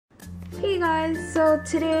Hey guys, so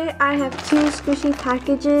today I have two squishy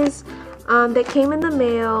packages that came in the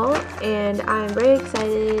mail and I'm very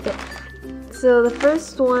excited. So the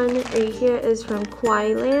first one right here is from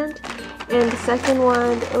KawaiiLand and the second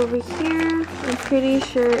one over here I'm pretty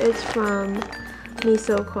sure it's from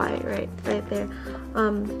Mesokawaii, right there.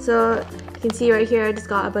 So you can see right here I just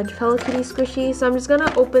got a bunch of Hello Kitty squishies, so I'm just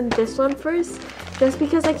gonna open this one first just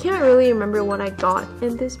because I can't really remember what I got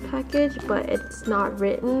in this package, but it's not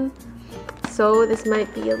written. So this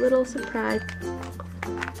might be a little surprise.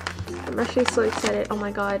 I'm actually so excited. Oh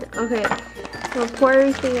my god. Okay. I'm gonna pour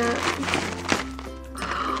everything out.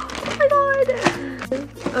 Oh my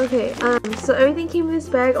god. Okay, so everything came in this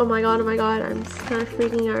bag. Oh my god, I'm just kind of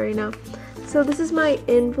freaking out right now. So this is my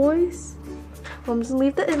invoice. I'm just gonna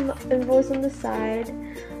leave the invoice on the side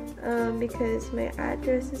because my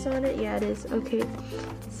address is on it. Yeah, it is. Okay.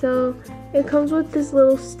 So it comes with this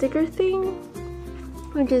little sticker thing,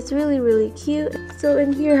 which is really cute. So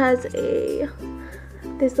in here has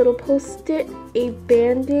this little post-it, a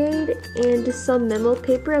band-aid, and just some memo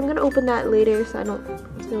paper. I'm gonna open that later, so I'm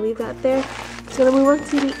just gonna leave that there. So I'm gonna move on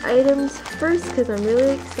to the items first because I'm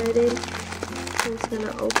really excited. I'm just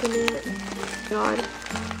gonna open it. God.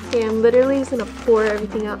 Okay, I'm literally just gonna pour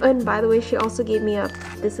everything out. And by the way, she also gave me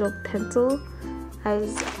this little pencil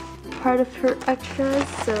as part of her extras,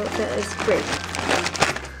 so that is great.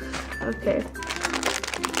 Okay.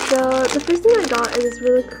 So the first thing I got is this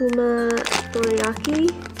Rilakkuma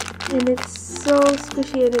dorayaki, and it's so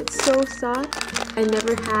squishy and it's so soft. I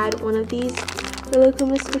never had one of these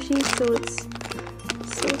Rilakkuma squishies, so it's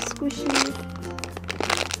so squishy.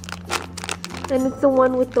 And it's the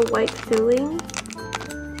one with the white filling.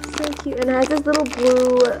 So cute. And it has this little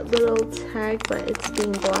blue tag, but it's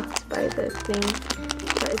being blocked by the thing.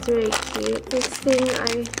 But it's really cute. This thing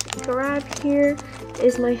I grabbed here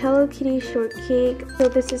is my Hello Kitty shortcake. So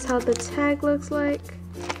this is how the tag looks like,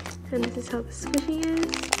 and this is how the squishy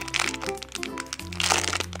is.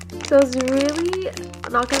 So it's really,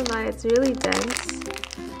 I'm not gonna lie, it's really dense,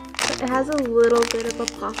 but it has a little bit of a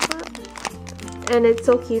pop-up, and it's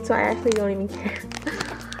so cute, so I actually don't even care.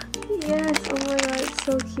 Yes, oh my god, it's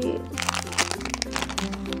so cute.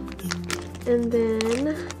 And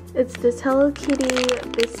then it's this Hello Kitty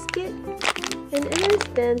biscuit. And it is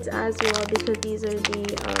dense as well because these are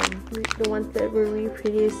the ones that were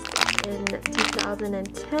reproduced in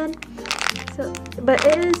 2010. So, but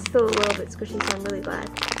it is still a little bit squishy, so I'm really glad.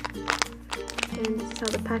 And this is how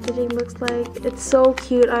the packaging looks like. It's so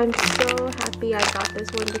cute. I'm so happy I got this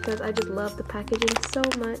one because I just love the packaging so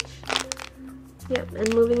much. Yep,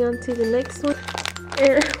 and moving on to the next one.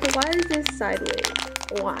 And why is this sideways?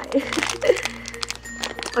 Why?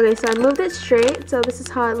 Okay, so I moved it straight, so this is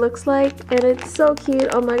how it looks like, and it's so cute.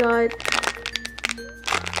 Oh my god.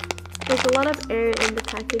 There's a lot of air in the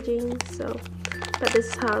packaging, so, but this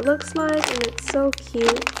is how it looks like, and it's so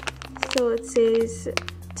cute. So it says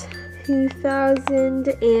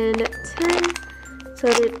 2010, so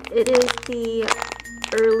it is the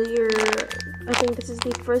earlier, I think this is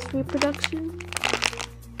the first reproduction.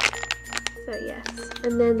 So yes,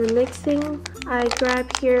 and then the next thing I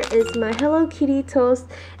grabbed here is my Hello Kitty toast,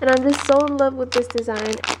 and I'm just so in love with this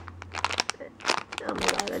design. Oh my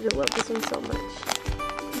god, I just love this one so much.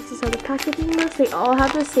 This is how the packaging looks. They all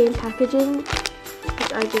have the same packaging,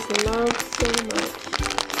 which I just love so much.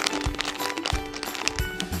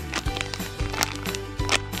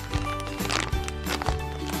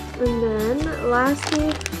 And then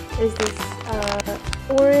lastly is this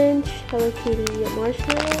orange Hello Kitty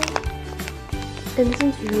marshmallow. And this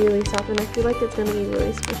one's really soft, and I feel like it's gonna be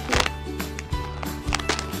really squishy.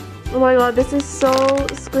 Oh my god, this is so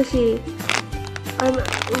squishy. I'm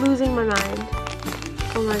losing my mind.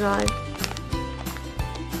 Oh my god.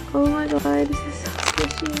 Oh my god, this is so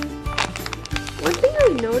squishy. One thing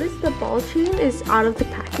I noticed, the ball chain is out of the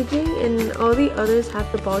packaging, and all the others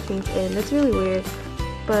have the ball chains in. That's really weird,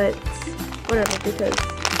 but whatever, because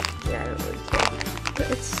yeah, I don't really care. But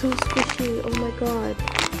it's so squishy. Oh my god.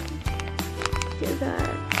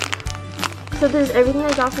 That. So there's everything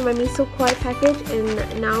I got from my Mesokawaii package,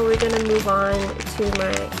 and now we're gonna move on to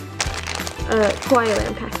my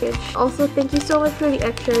KawaiiLand package. Also, thank you so much for the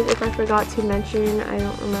extras. If I forgot to mention, I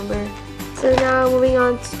don't remember. So now moving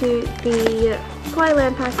on to the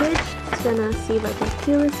KawaiiLand package. Just gonna see if I can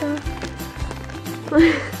peel this off.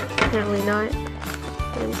 Apparently not.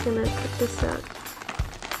 I'm just gonna cut this up.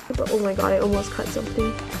 But oh my god, I almost cut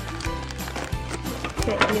something.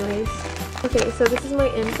 Okay, anyways. Okay, so this is my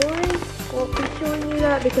invoice. Won't be showing you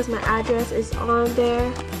that because my address is on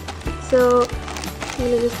there. So I'm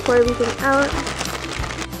gonna just pour everything out.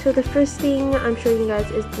 So the first thing I'm showing you guys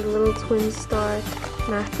is the little twin star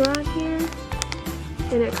macaron here.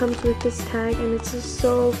 And it comes with this tag, and it's just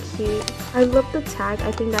so cute. I love the tag.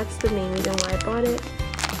 I think that's the main reason why I bought it.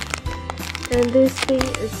 And this thing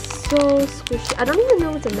is so squishy. I don't even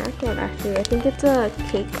know it's a macaron actually. I think it's a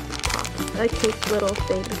cake pop, a cake little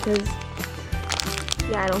thing, because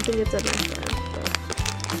yeah, I don't think it's a macaron.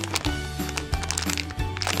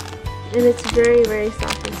 And it's very, very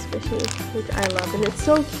soft and squishy, which I love, and it's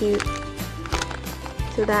so cute.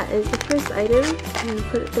 So that is the first item. I'm gonna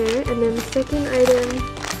put it there, and then the second item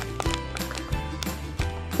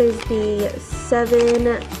is the seven.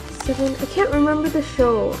 I can't remember the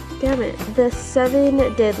show. Damn it. The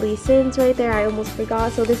 7 Deadly Sins right there. I almost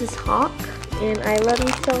forgot. So this is Hawk, and I love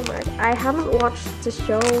him so much. I haven't watched the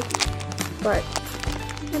show, but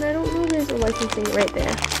and I don't know there's a licensing right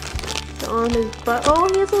there. So on his butt. Oh,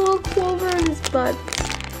 he has a little clover on his butt.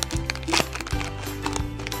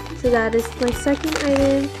 So that is my second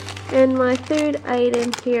item. And my third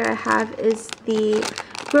item here I have is the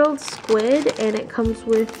grilled squid, and it comes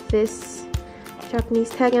with this Japanese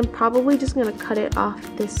tag. I'm probably just gonna cut it off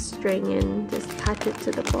this string and just attach it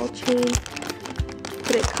to the ball chain.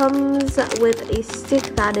 But it comes with a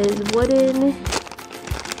stick that is wooden.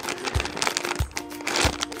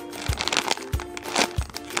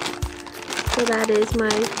 So that is my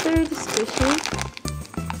third squishy.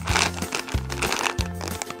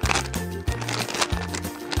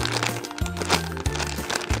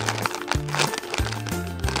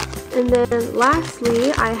 And then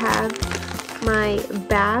lastly, I have my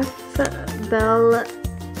Bath Belle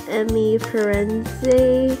Emi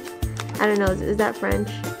Firenze. I don't know, is that French?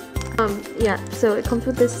 Yeah, so it comes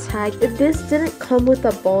with this tag. If this didn't come with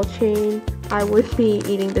a ball chain, I would be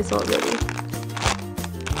eating this already.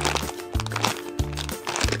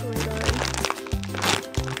 Oh my god.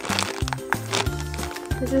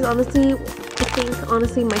 This is honestly, I think,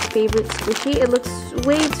 honestly my favorite squishy. It looks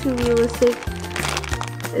way too realistic.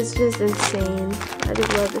 It's just insane. I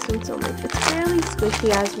just love this one so much. It's fairly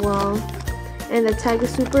squishy as well. And the tag is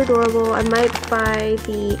super adorable. I might buy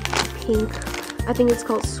the pink, I think it's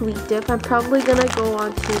called Sweet Dip. I'm probably gonna go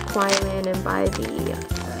on to KawaiiLand and buy the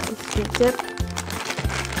Sweet Dip.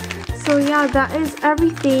 So yeah, that is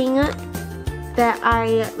everything that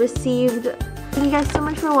I received. Thank you guys so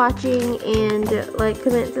much for watching, and like,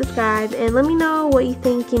 comment, subscribe, and let me know what you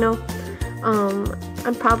think, you know.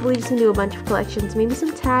 I'm probably just gonna do a bunch of collections, maybe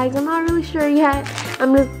some tags, I'm not really sure yet.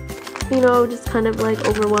 I'm just, you know, just kind of like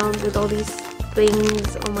overwhelmed with all these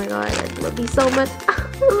things. Oh my god, I love these so much.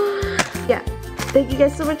 Yeah, thank you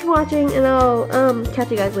guys so much for watching, and I'll catch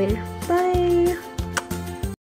you guys later.